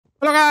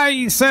Hello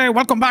guys,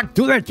 welcome back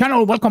to the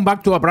channel. Welcome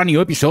back to a brand new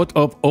episode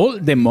of All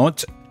the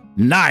Mods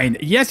 9.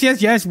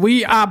 Yes,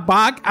 we are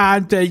back,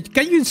 and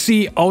can you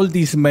see all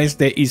this mess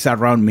that is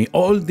around me?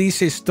 All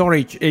these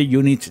storage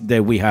units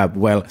that we have.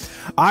 Well,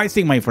 I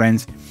think, my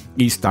friends,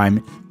 it's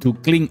time to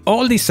clean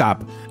all this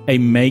up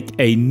and make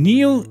a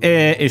new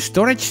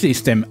storage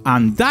system,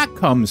 and that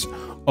comes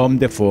on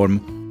the form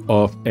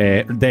of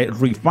the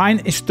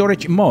refined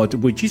storage mod,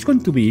 which is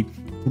going to be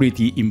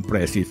pretty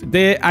impressive.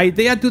 The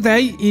idea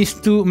today is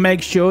to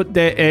make sure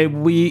that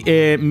we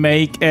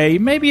make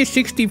maybe a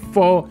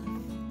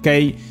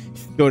 64K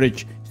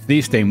storage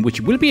system, which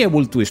will be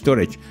able to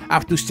storage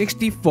up to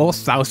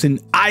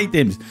 64,000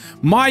 items.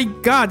 My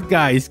god,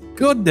 guys,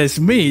 goodness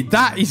me,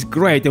 that is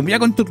great. And we are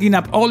going to clean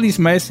up all this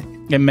mess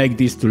and make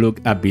this to look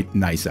a bit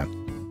nicer.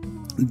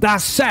 That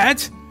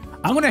said,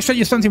 I'm going to show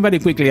you something very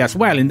quickly as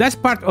well, and that's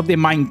part of the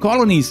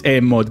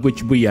Minecolonies mod,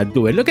 which we are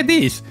doing. Look at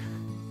this.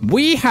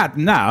 We have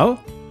now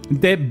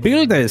the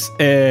builder's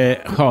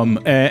home,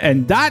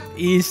 and that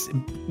is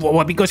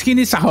well, because he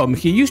needs a home.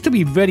 He used to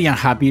be very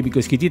unhappy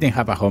because he didn't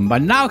have a home,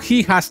 but now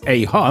he has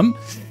a home,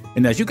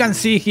 and as you can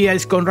see here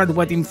is Conrad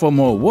waiting for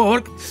more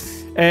work.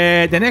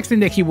 The next thing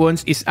that he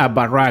wants is a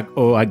barrack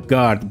or a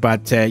guard,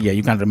 but yeah,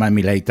 you can remind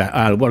me later.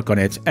 I'll work on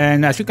it.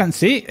 And as you can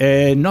see,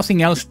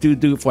 nothing else to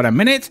do for a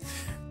minute.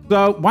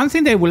 So one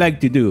thing they would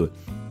like to do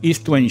is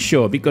to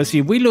ensure, because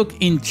if we look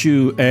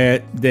into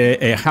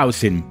the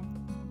housing,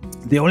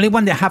 the only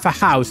one that have a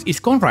house is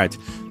Conrad.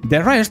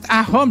 The rest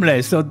are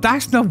homeless, so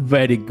that's not a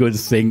very good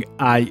thing,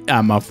 I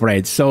am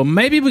afraid. So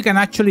maybe we can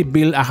actually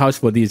build a house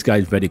for these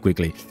guys very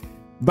quickly.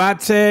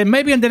 But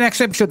maybe in the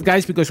next episode,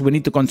 guys, because we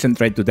need to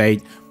concentrate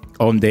today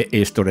on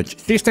the storage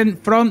system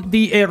from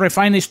the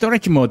refined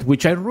storage mode,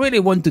 which I really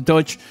want to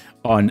touch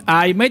on.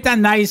 I made a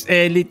nice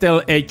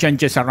little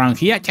changes around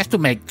here just to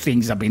make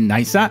things a bit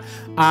nicer.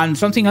 And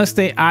something else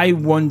that I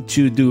want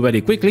to do very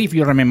quickly, if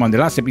you remember on the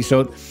last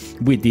episode,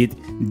 we did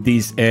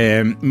these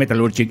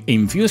metallurgic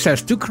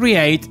infusers to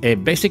create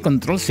basic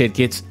control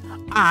circuits.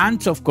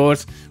 And of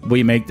course,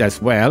 we make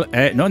as well,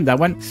 not that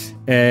one,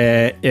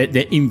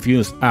 the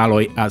infused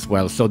alloy as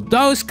well. So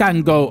those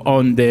can go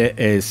on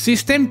the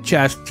system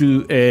just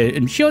to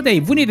ensure that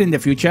if we need it in the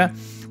future,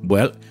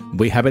 well,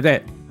 we have it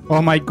there.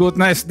 Oh my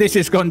goodness, this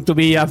is going to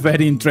be a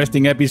very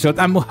interesting episode.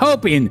 I'm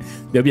hoping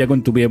that we are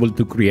going to be able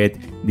to create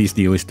this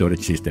new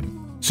storage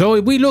system. So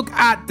if we look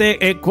at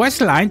the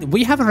quest line,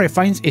 we have a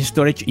refined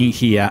storage in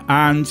here,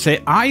 and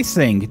I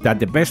think that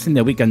the best thing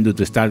that we can do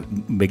to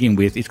begin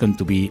with is going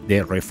to be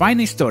the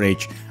refined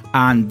storage,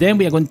 and then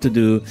we are going to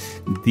do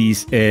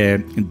this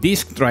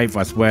disk drive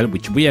as well,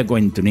 which we are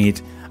going to need,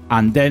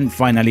 and then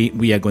finally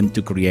we are going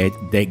to create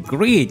the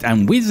grid,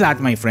 and with that,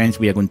 my friends,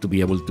 we are going to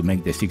be able to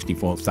make the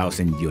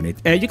 64,000 unit.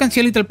 You can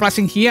see a little plus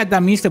in here.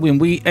 That means that when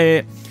we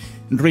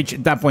reach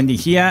that point in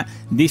here,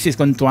 this is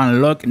going to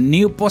unlock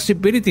new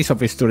possibilities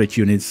of storage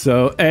units.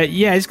 So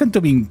yeah, it's going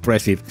to be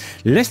impressive.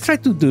 Let's try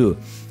to do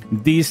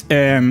this.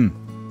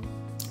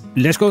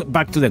 Let's go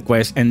back to the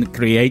quest and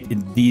create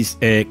this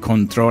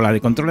controller.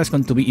 The controller is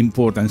going to be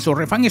important. So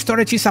refined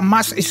storage is a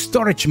mass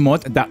storage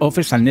mod that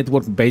offers a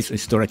network-based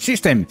storage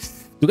system.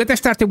 To get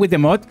started with the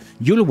mod,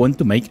 you'll want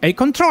to make a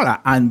controller,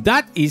 and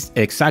that is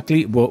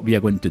exactly what we are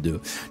going to do.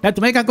 Now, to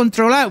make a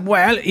controller,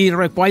 well, it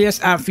requires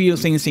a few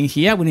things in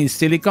here. We need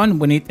silicon,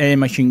 we need a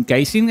machine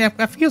casing,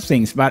 a few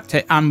things,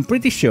 but I'm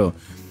pretty sure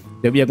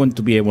that we are going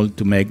to be able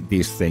to make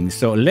these things.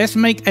 So let's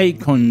make a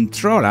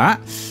controller,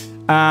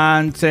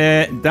 and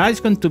that is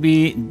going to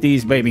be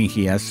this baby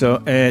here. So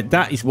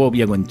that is what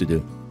we are going to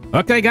do.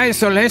 Okay, guys,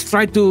 so let's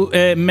try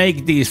to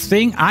make this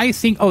thing. I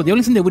think, oh, the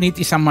only thing that we need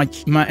is a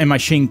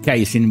machine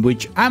casing,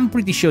 which I'm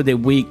pretty sure that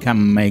we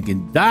can make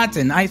that,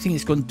 and I think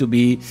it's going to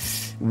be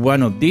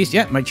one of these.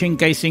 Yeah, machine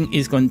casing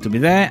is going to be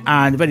there,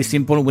 and very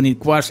simple. We need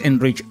quartz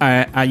enriched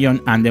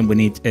iron, and then we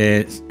need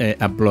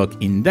a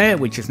block in there,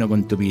 which is not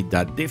going to be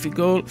that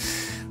difficult.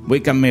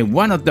 We can make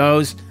one of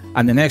those.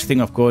 And the next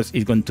thing, of course,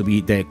 is going to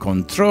be the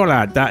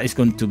controller. That is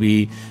going to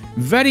be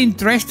very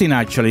interesting,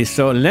 actually.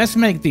 So let's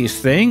make this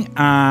thing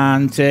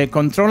and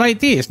control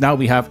it is. Now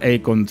we have a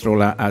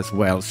controller as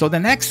well. So the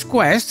next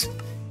quest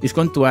is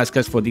going to ask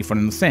us for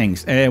different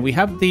things. We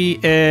have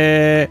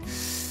the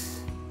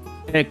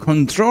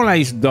controller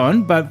is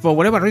done, but for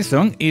whatever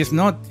reason, it's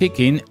not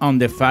ticking on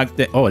the fact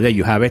that, oh, there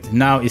you have it.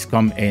 Now it's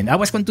come in. I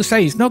was going to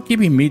say, it's not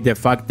giving me the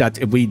fact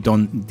that we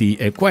done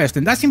the quest.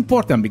 And that's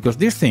important because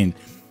this thing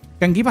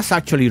can give us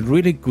actually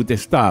really good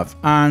stuff,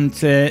 and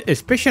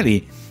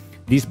especially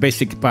these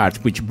basic parts,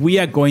 which we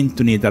are going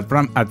to need: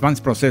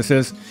 advanced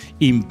processors,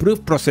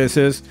 improved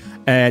processors,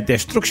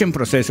 destruction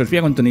processors. We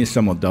are going to need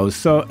some of those.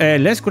 So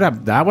let's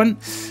grab that one,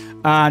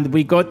 and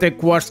we got the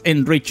quartz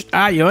enriched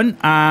iron,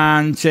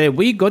 and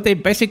we got a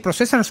basic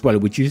processor as well,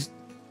 which is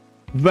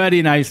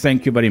very nice.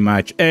 Thank you very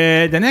much.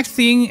 The next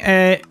thing,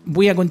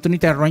 we are going to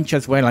need a wrench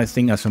as well, I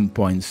think, at some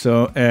point.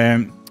 So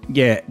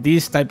yeah,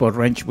 this type of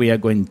wrench we are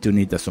going to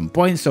need at some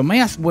point, so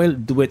may as well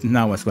do it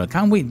now as well.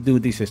 Can we do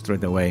this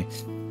straight away?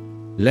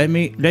 Let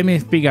me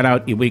figure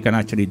out if we can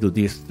actually do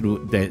this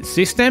through the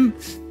system.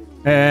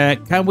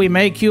 Can we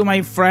make you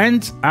my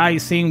friend? I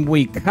think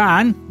we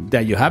can.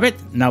 There you have it.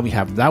 Now we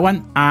have that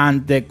one.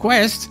 And the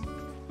quest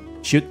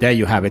there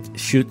you have it,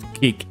 should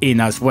kick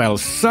in as well.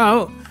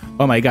 So,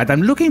 oh my god,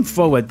 I'm looking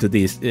forward to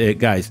this,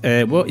 guys.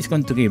 What it's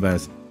going to give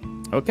us?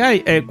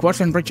 Okay, quartz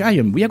and rich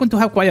iron. We are going to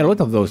have quite a lot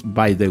of those,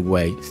 by the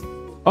way.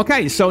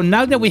 Okay, so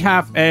now that we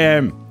have,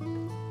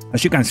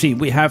 as you can see,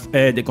 we have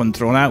the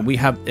controller, we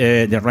have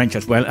the wrench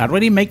as well. I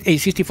already made a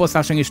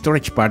 64,000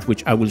 storage part,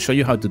 which I will show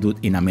you how to do it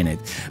in a minute.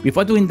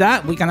 Before doing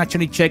that, we can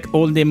actually check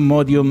all the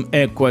modium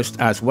quests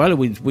as well,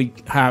 which we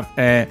have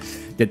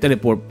the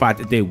teleport part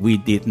that we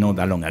did not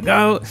that long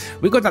ago.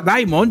 We got a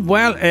diamond.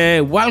 Well,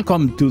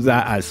 welcome to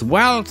that as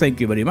well.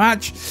 Thank you very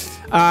much.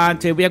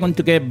 And we are going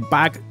to get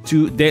back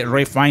to the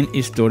refined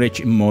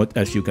storage mode,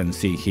 as you can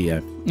see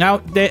here. Now,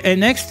 the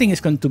next thing is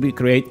going to be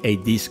create a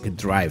disk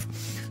drive.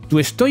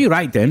 To store your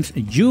items,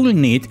 you will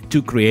need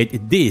to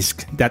create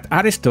disks that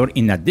are stored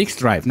in a disk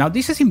drive. Now,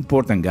 this is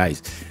important,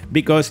 guys,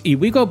 because if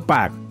we go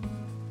back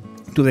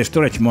to the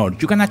storage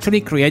mode, you can actually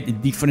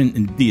create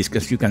different disks,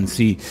 as you can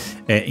see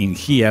in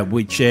here,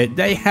 which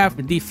they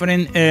have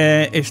different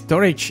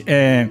storage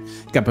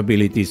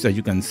capabilities, as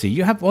you can see.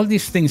 You have all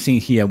these things in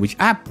here, which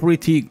are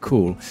pretty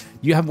cool.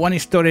 You have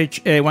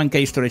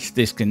 1K storage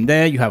disk in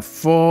there, you have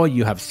 4,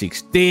 you have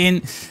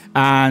 16,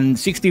 and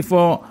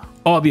 64,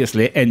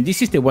 obviously, and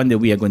this is the one that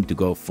we are going to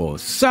go for.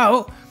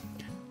 So,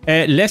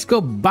 let's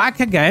go back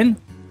again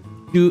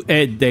to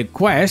the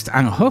quest,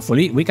 and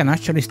hopefully we can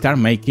actually start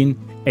making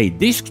a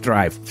disk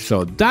drive.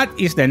 So that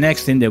is the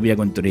next thing that we are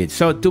going to need.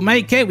 So to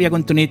make it, we are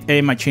going to need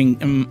a machine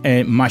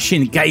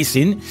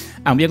casing,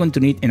 and we are going to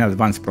need an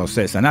advanced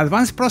processor. And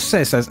advanced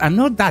processors are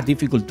not that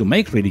difficult to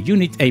make, really. You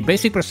need a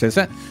basic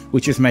processor,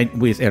 which is made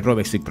with a raw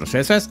basic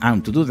processors,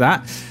 and to do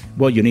that,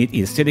 what you need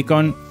is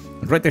silicon,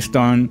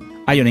 redstone,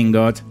 iron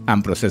ingot,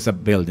 and processor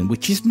building,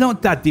 which is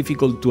not that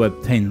difficult to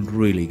obtain,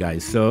 really,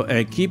 guys. So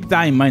keep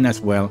that in mind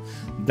as well,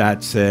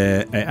 that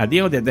at the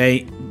end of the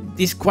day,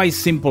 these quite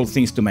simple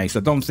things to make,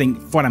 so don't think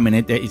for a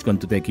minute it's going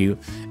to take you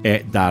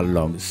that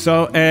long.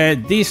 So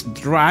this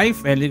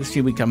drive, let's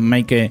see, we can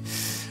make it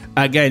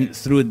again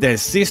through the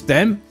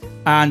system,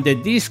 and the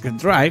disk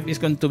drive is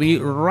going to be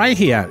right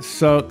here.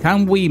 So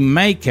can we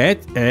make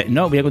it?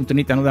 No, we are going to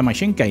need another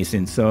machine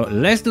casing, so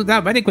let's do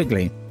that very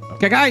quickly.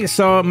 Okay, guys,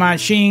 so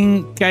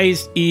machine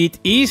case it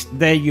is.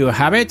 There you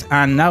have it,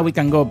 and now we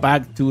can go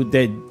back to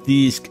the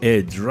disk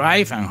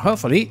drive, and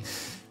hopefully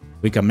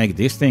we can make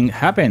this thing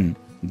happen.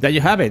 There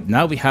you have it.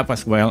 Now we have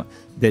as well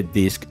the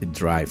disk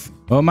drive.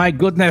 Oh my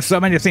goodness,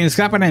 so many things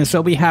happening. So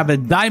we have the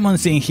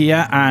diamonds in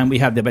here, and we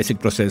have the basic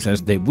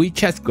processors that we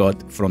just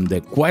got from the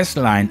quest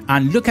line.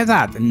 And look at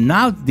that.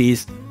 Now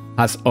this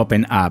has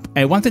opened up.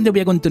 And one thing that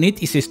we are going to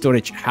need is a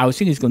storage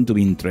housing. It's going to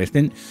be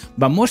interesting.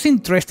 But most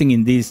interesting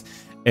in this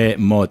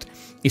mod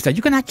is that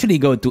you can actually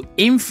go to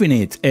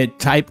infinite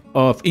type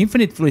of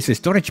infinite fluid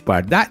storage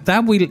part.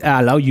 That will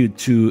allow you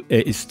to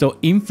store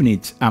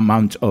infinite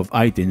amount of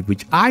items,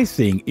 which I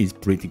think is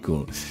pretty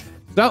cool.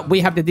 So we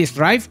have the disk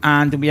drive,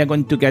 and we are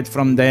going to get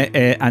from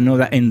the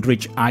another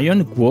enriched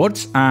iron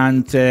quartz,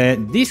 and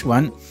this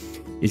one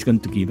is going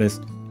to give us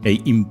a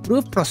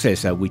improved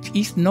processor, which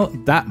is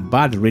not that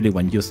bad really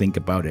when you think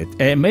about it.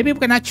 Maybe we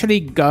can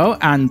actually go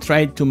and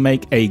try to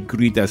make a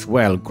grid as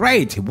well.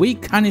 Great, we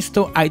can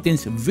store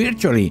items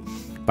virtually.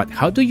 But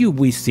how do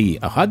we see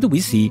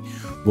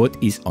what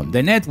is on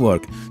the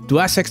network? To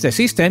access the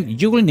system,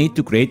 you will need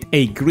to create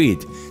a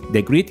grid.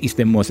 The grid is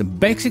the most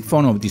basic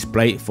form of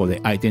display for the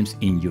items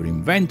in your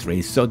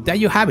inventory. So there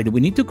you have it.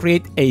 We need to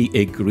create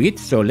a grid.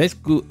 So let's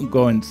go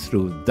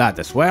through that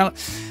as well.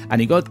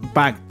 And it goes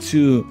back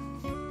to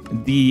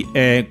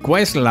the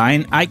quest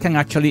line. I can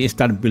actually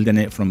start building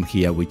it from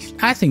here, which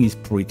I think is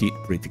pretty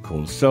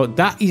cool. So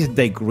that is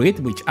the grid,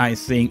 which I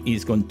think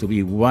is going to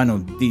be one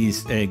of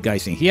these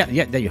guys in here.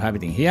 Yeah, there you have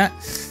it in here.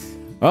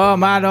 Oh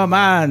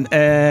man,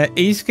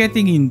 it's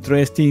getting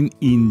interesting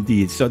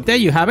indeed. So there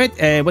you have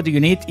it. What do you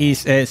need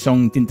is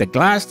some tinted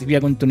glass. We are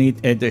going to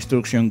need a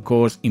destruction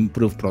cores,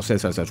 improved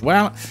processors as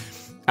well,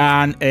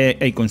 and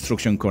a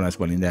construction core as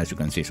well in there, as you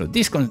can see. So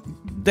this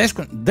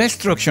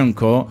destruction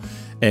core,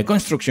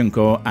 construction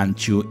core, and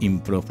 2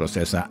 improved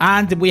processor,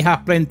 and we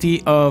have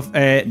plenty of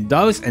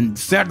those, and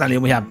certainly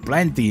we have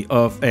plenty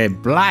of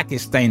black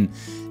stain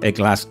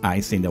glass. I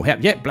think that we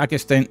have, yeah, black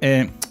stain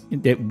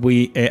that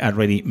we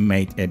already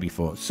made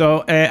before.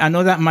 So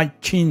another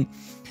machine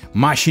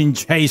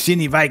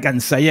chasing, if I can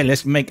say it.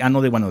 Let's make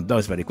another one of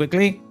those very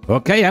quickly.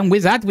 Okay, and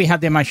with that we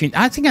have the machine.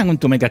 I think I'm going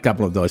to make a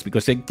couple of those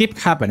because it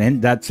keeps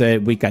happening that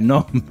we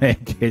cannot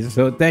make it.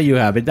 So there you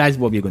have it. That's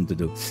what we're going to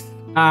do.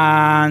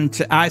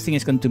 And I think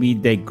it's going to be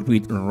the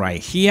grid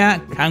right here.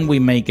 Can we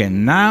make it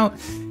now?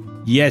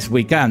 Yes,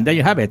 we can. There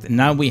you have it.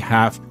 Now we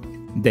have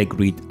the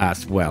grid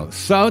as well.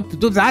 So to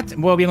do that,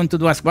 what we're going to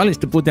do as well is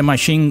to put the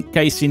machine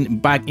casing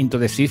back into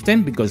the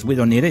system because we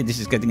don't need it. This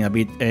is getting a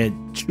bit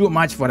too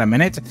much for a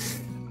minute.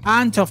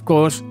 And of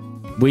course,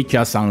 we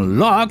just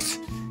unlocked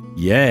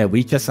Yeah,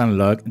 we just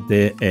unlocked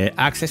the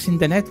accessing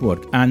the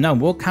network. And now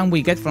what can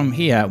we get from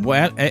here?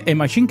 Well, a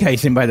machine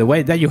casing, by the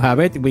way, there you have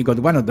it. We got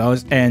one of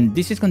those, and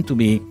this is going to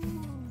be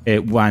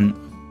one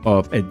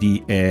of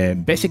the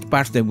basic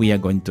parts that we are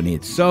going to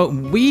need. So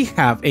we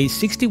have a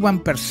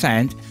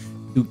 61%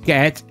 to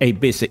get a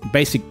basic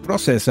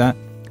processor,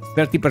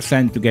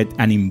 30% to get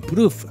an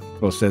improved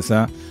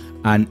processor,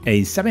 and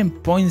a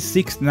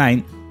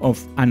 7.69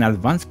 of an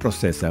advanced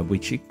processor,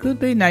 which it could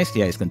be nice.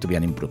 Yeah, it's going to be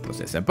an improved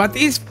processor, but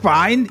it's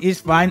fine.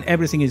 It's fine.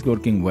 Everything is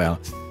working well.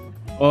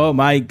 Oh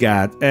my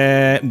God.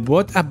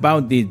 What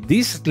about this?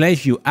 This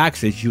lets you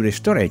access your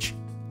storage,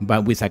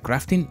 but with a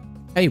crafting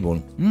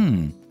table.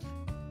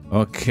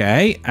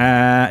 Okay.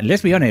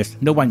 Let's be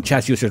honest. No one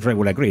just uses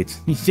regular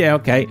grids. Yeah,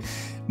 okay.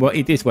 Well,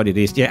 it is what it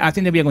is. Yeah, I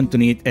think that we are going to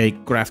need a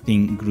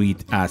crafting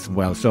grid as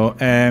well. So,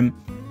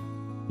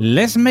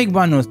 let's make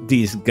one of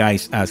these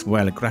guys as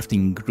well. A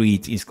crafting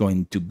grid is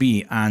going to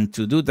be, and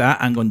to do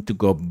that, I'm going to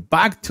go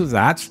back to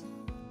that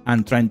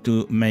and trying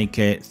to make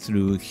it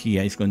through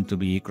here. It's going to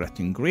be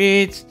crafting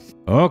grid.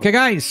 Okay,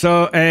 guys,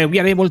 so we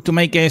are able to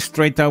make it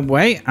straight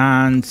away,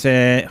 and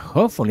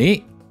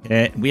hopefully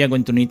we are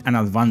going to need an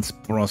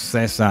advanced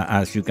processor,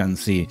 as you can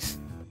see.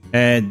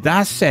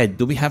 That said,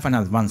 do we have an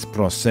advanced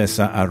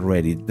processor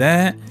already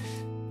there?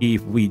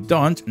 If we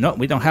don't, no,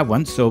 we don't have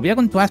one. So we are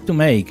going to have to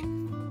make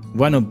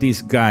one of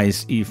these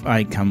guys, if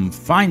I can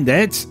find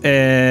it.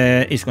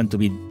 It's going to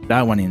be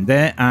that one in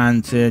there,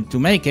 and to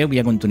make it we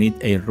are going to need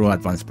a raw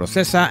advanced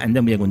processor, and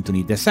then we are going to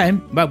need the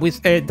same but with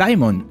a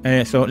diamond.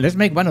 So let's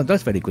make one of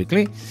those very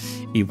quickly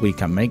if we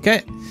can make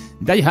it.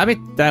 There you have it.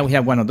 There we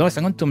have one of those.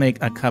 I'm going to make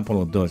a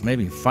couple of those,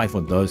 maybe 5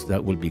 of those.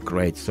 That will be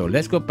great. So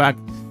let's go back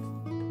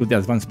to the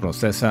advanced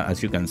processor,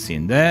 as you can see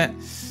in there.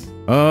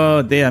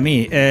 Oh dear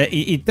me,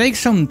 it takes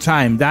some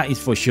time, that is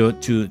for sure,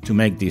 to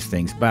make these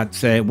things, but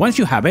once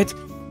you have it,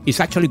 it's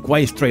actually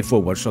quite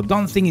straightforward. So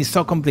don't think it's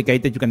so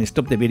complicated. You can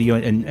stop the video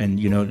and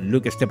you know,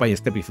 look step by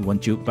step if you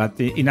want to. But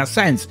in a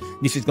sense,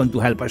 this is going to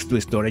help us to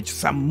storage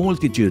some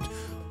multitude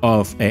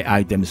of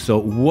items. So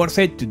worth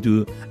it to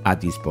do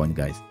at this point,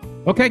 guys.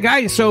 Okay,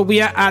 guys, so we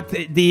are at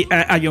the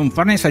iron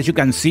furnace. As you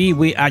can see,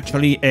 we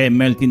actually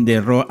melting the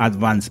raw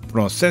advanced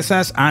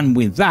processors, and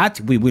with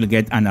that, we will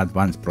get an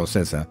advanced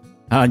processor.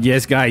 And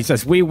yes, guys,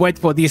 as we wait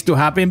for this to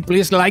happen,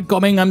 please like,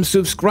 comment, and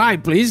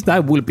subscribe, please.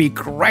 That would be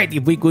great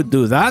if we could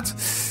do that.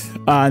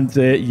 And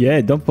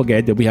yeah, don't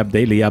forget that we have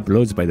daily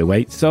uploads, by the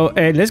way. So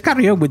let's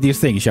carry on with this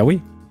thing, shall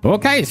we?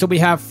 Okay, so we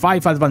have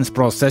 5 advanced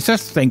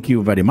processors. Thank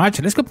you very much.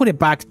 Let's go put it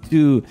back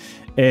to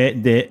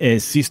the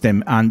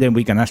system, and then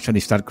we can actually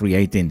start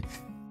creating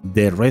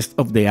the rest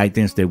of the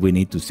items that we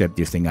need to set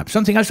this thing up.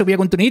 Something else that we are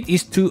going to need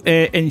is to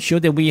ensure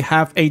that we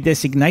have a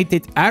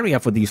designated area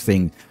for this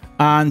thing.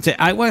 And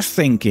I was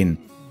thinking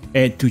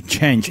to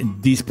change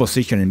this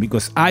positioning,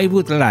 because I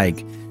would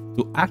like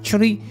to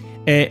actually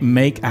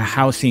make a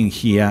housing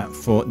here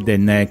for the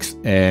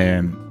next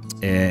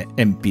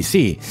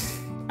NPC.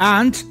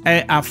 And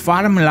a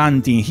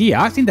farmland in here.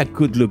 I think that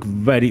could look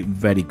very,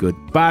 very good.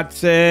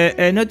 But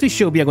not too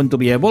sure we are going to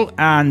be able.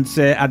 And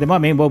at the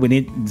moment, what we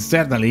need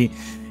certainly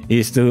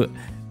is to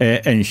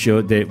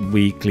ensure that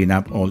we clean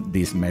up all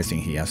this mess in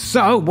here.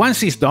 So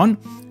once it's done,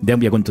 then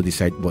we are going to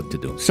decide what to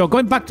do. So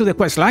going back to the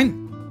quest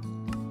line,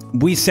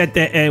 we said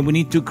that we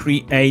need to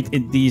create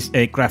this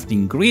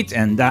crafting grid,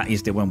 and that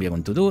is the one we are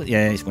going to do.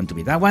 Yeah, it's going to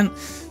be that one.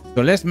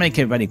 So let's make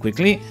it very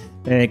quickly.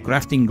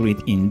 Crafting grid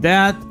in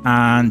that,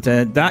 and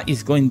that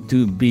is going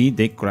to be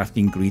the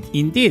crafting grid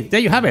indeed. There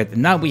you have it.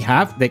 Now we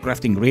have the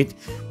crafting grid,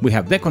 we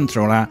have the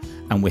controller,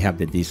 and we have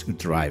the disk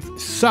drive.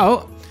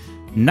 So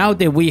now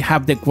that we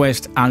have the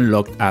quest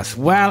unlocked as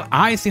well,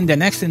 I think the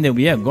next thing that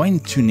we are going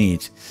to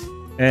need,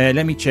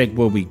 let me check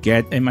what we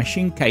get. A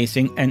machine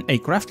casing and a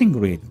crafting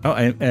grid. Oh,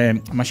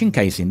 machine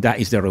casing, that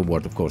is the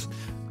reward, of course.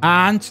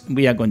 And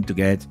we are going to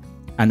get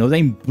another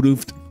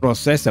improved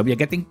processor. We are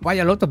getting quite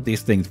a lot of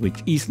these things, which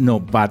is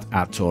not bad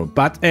at all.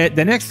 But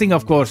the next thing,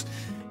 of course,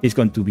 is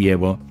going to be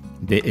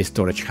the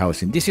storage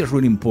housing. This is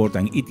really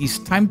important. It is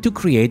time to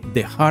create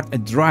the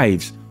hard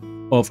drives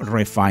of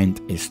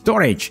refined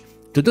storage.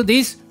 To do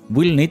this,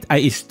 we'll need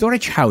a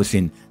storage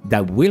housing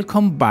that will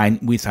combine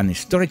with a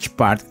storage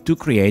part to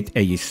create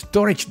a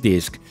storage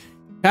disk.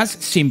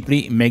 Just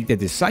simply make the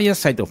desired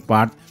set of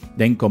part,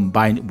 then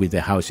combine with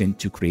the housing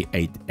to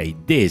create a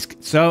disk.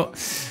 So,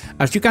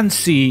 as you can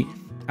see,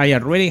 I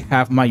already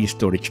have my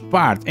storage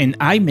part, and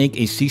I make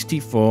a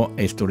 64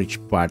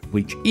 storage part,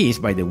 which is,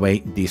 by the way,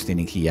 this thing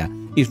here.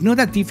 It's not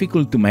that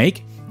difficult to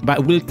make, but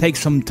it will take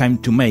some time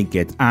to make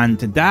it, and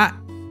that,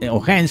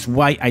 or hence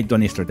why I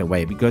done it straight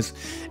away, because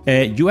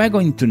you are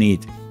going to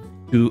need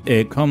to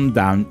come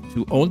down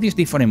to all these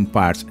different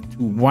parts to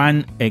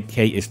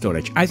 1K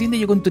storage. I think that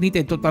you're going to need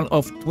a total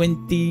of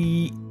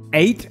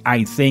 28,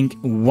 I think,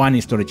 one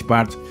storage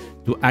part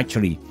to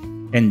actually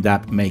end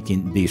up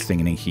making this thing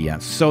in here.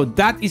 So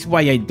that is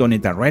why I done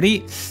it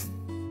already.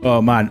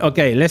 Oh man,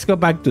 okay, let's go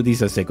back to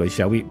this a second,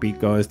 shall we?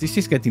 Because this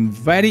is getting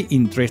very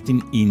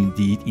interesting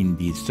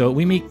indeed. So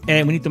we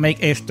need to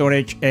make a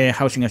storage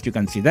housing, as you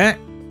can see there.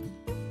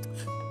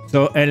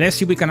 So let's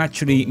see if we can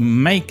actually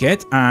make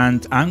it.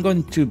 And I'm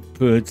going to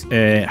put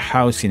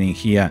housing in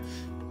here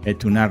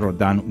to narrow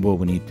down what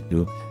we need to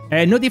do.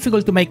 Not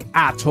difficult to make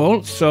at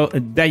all. So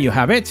there you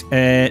have it.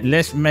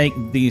 Let's make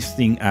this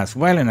thing as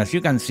well. And as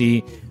you can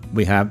see,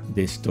 we have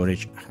the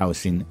storage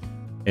housing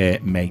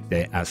made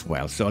there as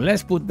well. So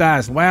let's put that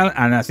as well.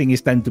 And I think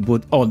it's time to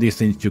put all these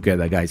things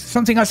together, guys.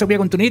 Something else that we're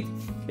going to need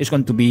is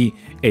going to be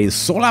a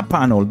solar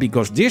panel,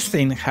 because this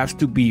thing has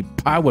to be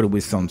powered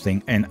with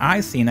something. And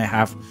I think I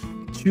have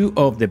 2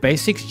 of the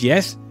basics.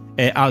 Yes,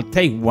 I'll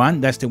take one.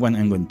 That's the one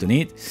I'm going to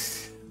need.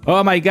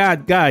 Oh my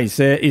god, guys,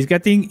 it's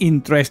getting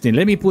interesting.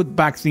 Let me put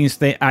back things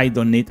that I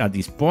don't need at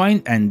this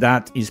point, and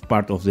that is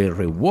part of the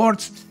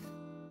rewards.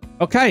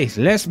 Okay,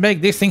 let's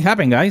make this thing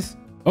happen, guys.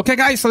 Okay,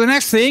 guys, so the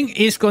next thing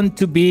is going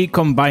to be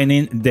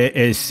combining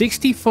the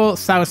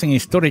 64,000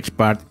 storage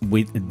part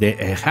with the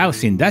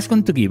housing. That's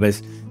going to give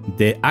us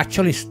the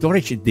actual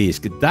storage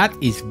disk. That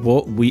is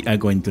what we are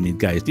going to need,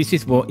 guys. This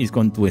is what is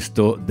going to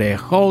store the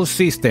whole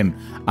system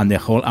and the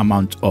whole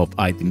amount of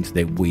items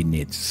that we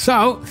need.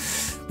 So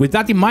with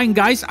that in mind,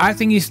 guys, I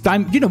think it's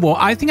time. You know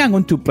what? I think I'm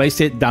going to place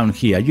it down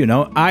here. You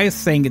know, I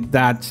think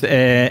that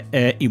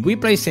if we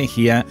place it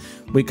here,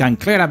 we can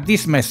clear up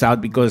this mess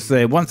out, because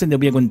one thing that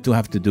we are going to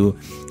have to do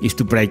is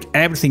to break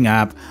everything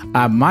up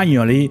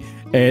manually.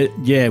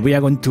 Yeah, we are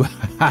going to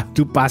have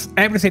to pass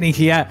everything in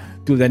here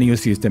to the new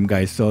system,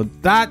 guys. So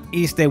that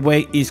is the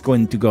way it's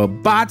going to go.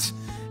 But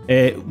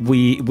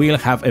we will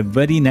have a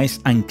very nice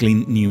and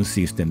clean new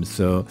system.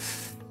 So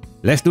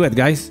let's do it,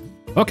 guys.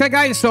 Okay,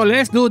 guys, so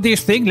let's do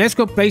this thing. Let's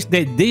go place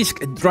the disk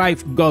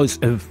drive goes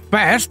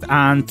first.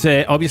 And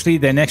obviously,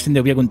 the next thing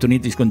that we are going to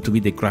need is going to be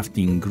the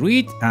crafting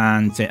grid.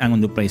 And I'm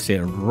going to place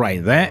it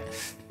right there.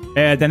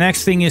 The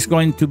next thing is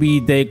going to be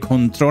the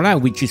controller,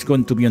 which is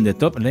going to be on the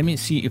top. Let me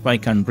see if I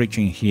can reach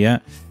in here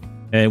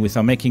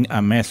without making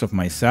a mess of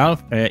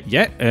myself.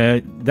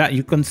 That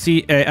you can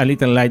see a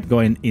little light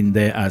going in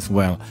there as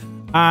well.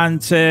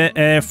 And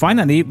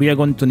finally, we are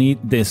going to need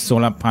the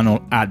solar panel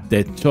at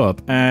the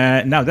top.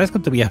 Now, that's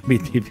going to be a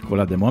bit difficult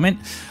at the moment.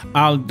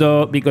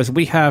 Although, because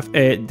we have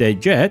the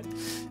jet,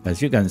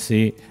 as you can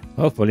see,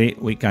 hopefully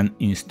we can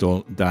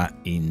install that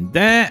in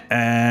there.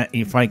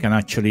 If I can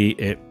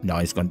actually... no,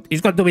 it's going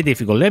to be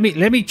difficult. Let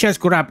me just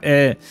grab...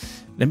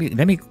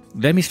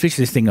 Let me switch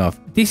this thing off.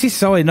 This is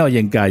so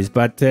annoying, guys.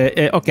 But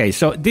okay,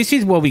 so this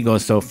is what we got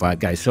so far,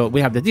 guys. So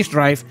we have the disk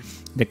drive,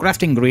 the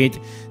crafting grid,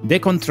 the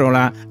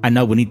controller, and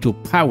now we need to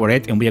power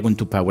it, and we are going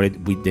to power it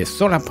with the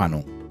solar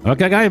panel.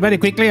 Okay, guys, very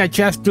quickly, I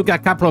just took a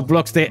couple of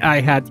blocks that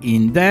I had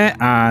in there,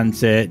 and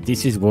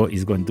this is what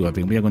is going to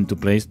happen. We are going to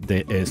place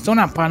the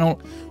solar panel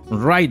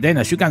right then.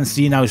 As you can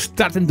see now,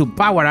 starting to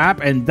power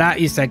up, and that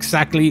is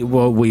exactly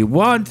what we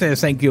want.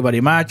 Thank you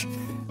very much.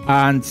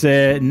 And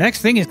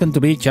next thing is going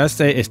to be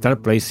just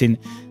start placing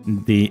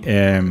the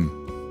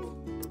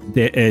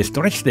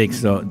storage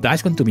sticks. So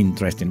that's going to be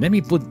interesting. Let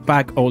me put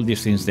back all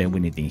these things that we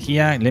need in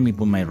here. Let me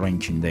put my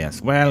wrench in there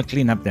as well.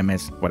 Clean up the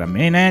mess for a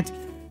minute.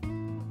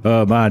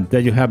 Oh man,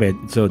 there you have it.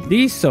 So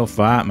this so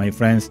far, my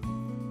friends,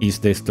 is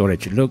the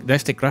storage. Look,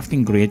 that's the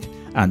crafting grid,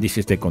 and this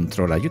is the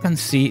controller. You can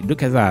see,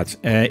 look at that.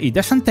 It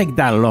doesn't take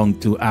that long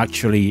to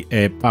actually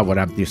power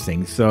up this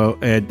thing. So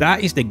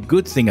that is the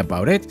good thing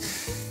about it.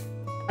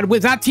 And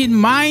with that in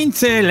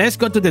mind, let's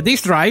go to the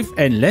disk drive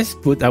and let's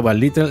put our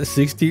little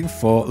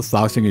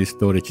 64,000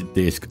 storage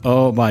disk.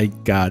 Oh my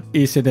god,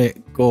 isn't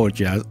it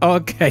gorgeous?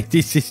 Okay,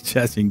 this is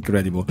just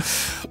incredible.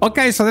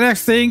 Okay, so the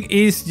next thing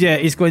is, yeah,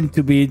 it's going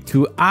to be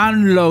to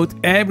unload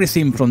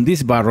everything from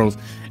these barrels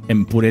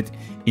and put it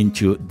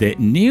into the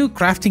new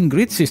crafting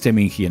grid system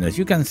in here. And as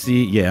you can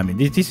see, yeah, I mean,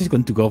 this is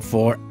going to go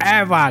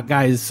forever,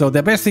 guys. So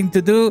the best thing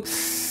to do...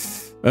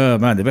 oh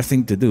man, the best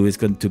thing to do is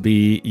going to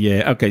be,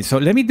 yeah, okay, so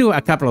let me do a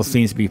couple of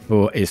things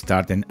before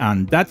starting,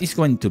 and that is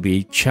going to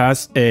be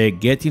just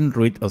getting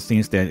rid of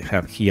things that I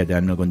have here that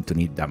I'm not going to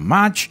need that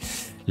much.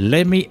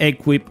 Let me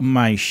equip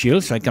my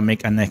shield so I can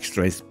make an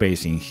extra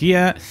space in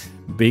here,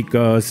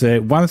 because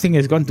one thing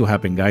is going to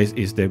happen, guys,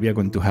 is that we are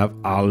going to have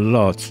a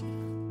lot,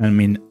 I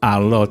mean, a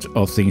lot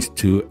of things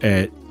to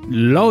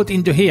load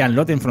into here and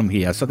load them from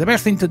here. So the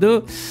best thing to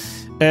do,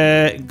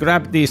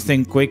 grab this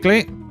thing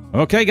quickly.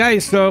 Okay,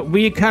 guys, so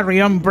we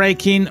carry on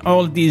breaking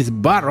all these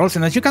barrels,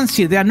 and as you can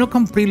see, they are not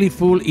completely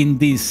full in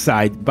this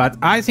side, but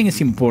I think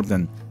it's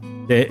important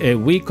that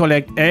we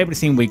collect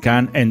everything we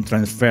can and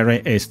transfer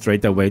it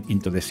straight away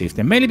into the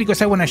system, mainly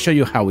because I want to show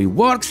you how it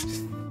works.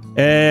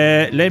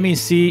 Let me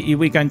see if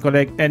we can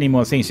collect any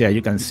more things here.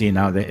 You can see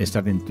now they're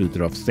starting to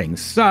drop things.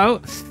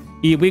 So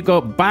if we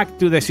go back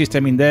to the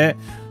system in there,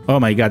 oh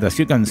my god, as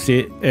you can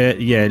see,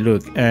 yeah,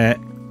 look,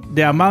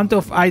 the amount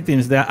of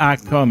items that are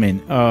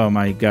coming, oh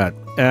my god.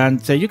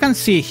 And you can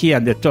see here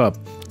at the top,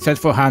 set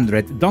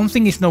 400. Don't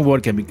think it's not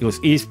working, because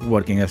it's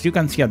working. As you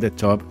can see at the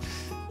top,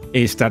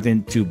 it's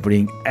starting to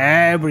bring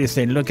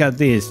everything. Look at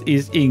this.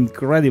 It's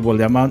incredible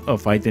the amount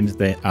of items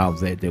that are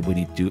there that we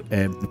need to...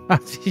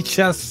 it's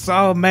just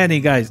so many,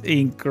 guys.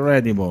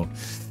 Incredible.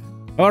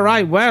 All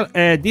right, well,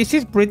 this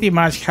is pretty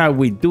much how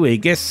we do it. It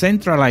gets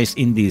centralized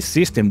in this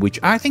system, which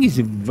I think is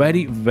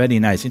very, very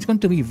nice. It's going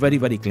to be very,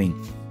 very clean.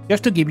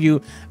 Just to give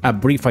you a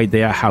brief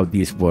idea how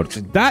this works,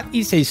 that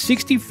is a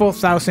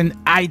 64,000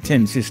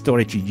 items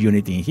storage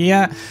unit in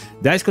here.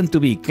 That's going to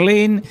be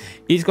clean.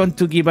 It's going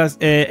to give us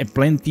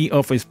plenty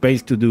of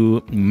space to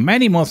do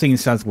many more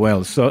things as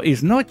well. So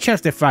it's not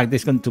just the fact that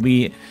it's going to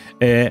be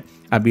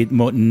a bit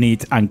more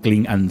neat and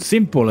clean and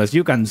simple, as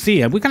you can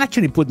see. And we can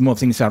actually put more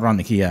things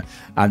around here.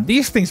 And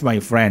these things, my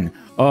friend,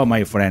 oh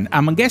my friend,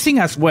 I'm guessing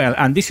as well,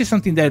 and this is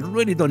something that I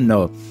really don't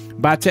know,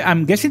 but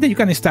I'm guessing that you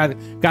can start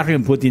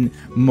carrying putting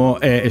more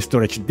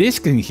storage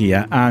disk in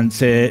here. And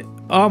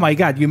oh my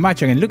god, you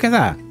imagine, and look at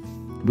that,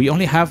 we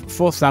only have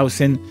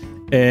 4,000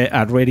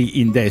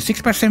 already in there,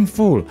 6%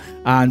 full,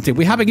 and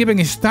we haven't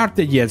even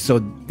started yet. So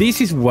this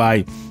is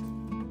why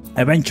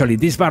eventually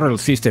this barrel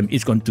system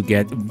is going to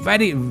get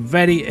very,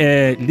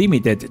 very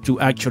limited to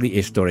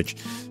actually storage.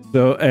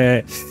 So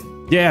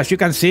yeah, as you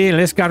can see,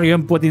 let's carry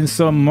on putting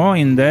some more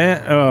in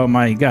there. Oh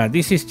my god,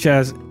 it's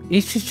just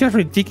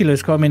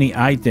ridiculous how many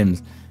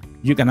items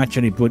you can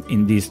actually put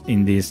in this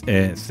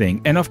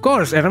thing. And of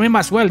course, remember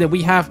as well that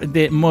we have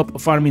the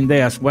mob farming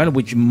there as well,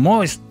 which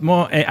more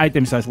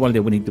items as well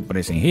that we need to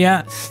press in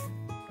here.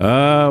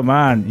 Oh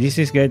man, this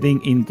is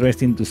getting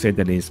interesting to say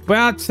the least.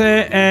 But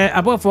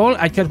above all,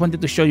 I just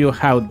wanted to show you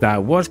how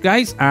that works,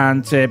 guys.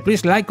 And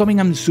please like, comment,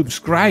 and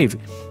subscribe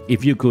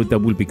if you could. That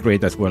would be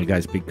great as well,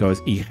 guys,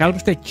 because it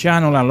helps the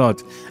channel a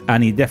lot,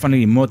 and it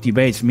definitely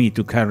motivates me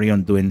to carry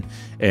on doing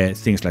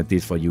things like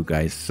this for you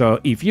guys. So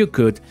if you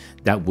could,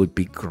 that would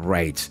be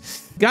great.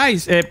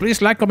 Guys,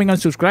 please like, comment, and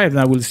subscribe,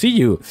 and I will see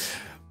you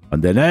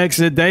on the next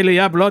daily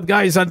upload,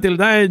 guys. Until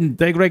then,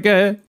 take great care.